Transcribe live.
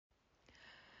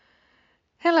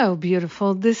Hello,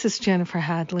 beautiful. This is Jennifer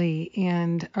Hadley,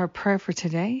 and our prayer for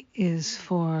today is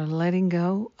for letting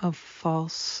go of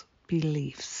false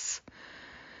beliefs.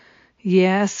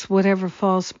 Yes, whatever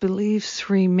false beliefs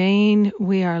remain,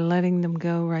 we are letting them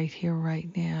go right here, right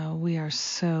now. We are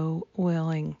so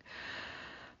willing.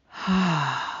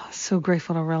 So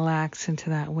grateful to relax into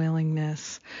that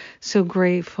willingness. So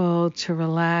grateful to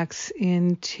relax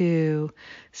into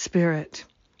spirit,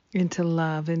 into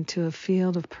love, into a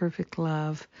field of perfect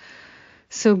love.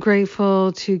 So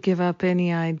grateful to give up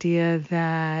any idea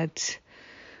that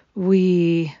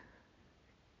we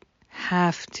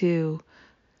have to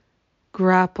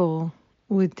grapple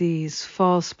with these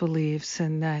false beliefs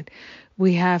and that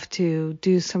we have to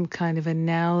do some kind of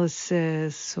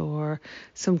analysis or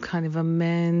some kind of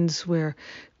amends. We're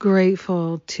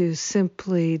grateful to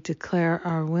simply declare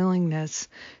our willingness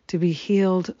to be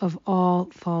healed of all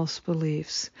false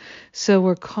beliefs. So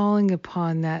we're calling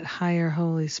upon that higher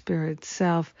Holy Spirit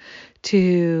self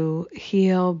to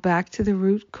heal back to the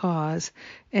root cause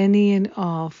any and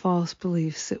all false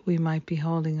beliefs that we might be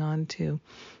holding on to.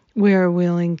 We are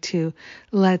willing to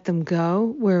let them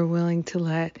go. We're willing to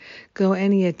let go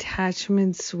any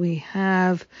attachments we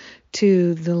have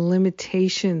to the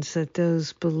limitations that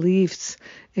those beliefs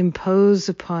impose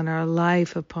upon our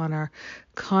life, upon our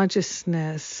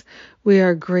consciousness. We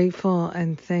are grateful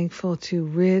and thankful to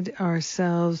rid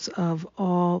ourselves of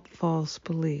all false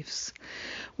beliefs.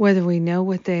 Whether we know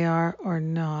what they are or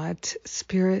not,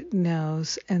 Spirit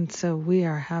knows, and so we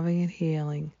are having a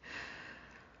healing.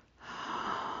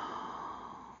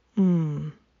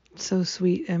 So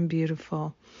sweet and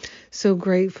beautiful. So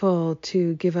grateful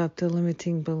to give up the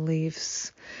limiting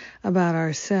beliefs about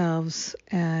ourselves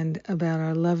and about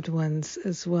our loved ones,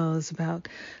 as well as about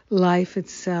life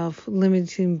itself.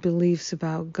 Limiting beliefs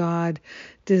about God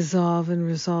dissolve and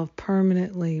resolve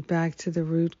permanently back to the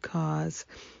root cause.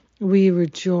 We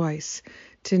rejoice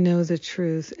to know the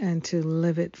truth and to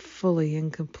live it fully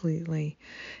and completely.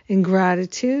 In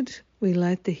gratitude, we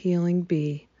let the healing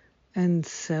be. And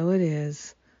so it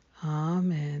is.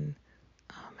 Amen.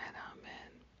 Amen.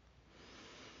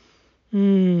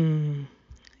 Amen.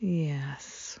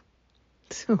 Yes.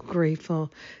 So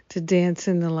grateful to dance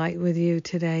in the light with you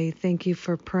today. Thank you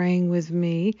for praying with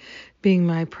me, being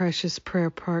my precious prayer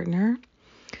partner.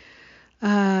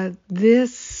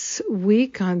 This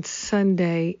week on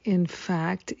Sunday, in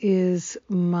fact, is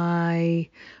my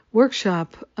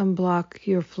workshop, Unblock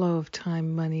Your Flow of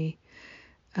Time, Money,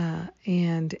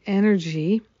 and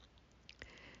Energy.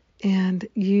 And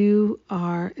you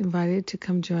are invited to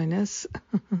come join us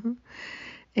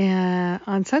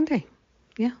on Sunday.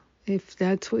 Yeah, if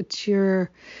that's what you're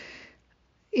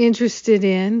interested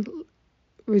in,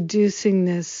 reducing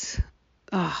this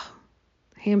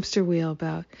hamster wheel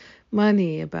about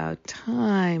money, about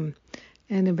time,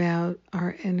 and about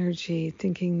our energy,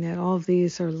 thinking that all of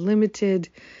these are limited.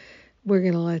 We're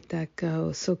going to let that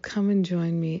go. So come and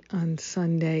join me on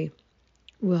Sunday.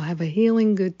 We'll have a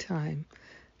healing good time.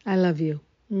 I love you.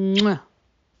 Mwah.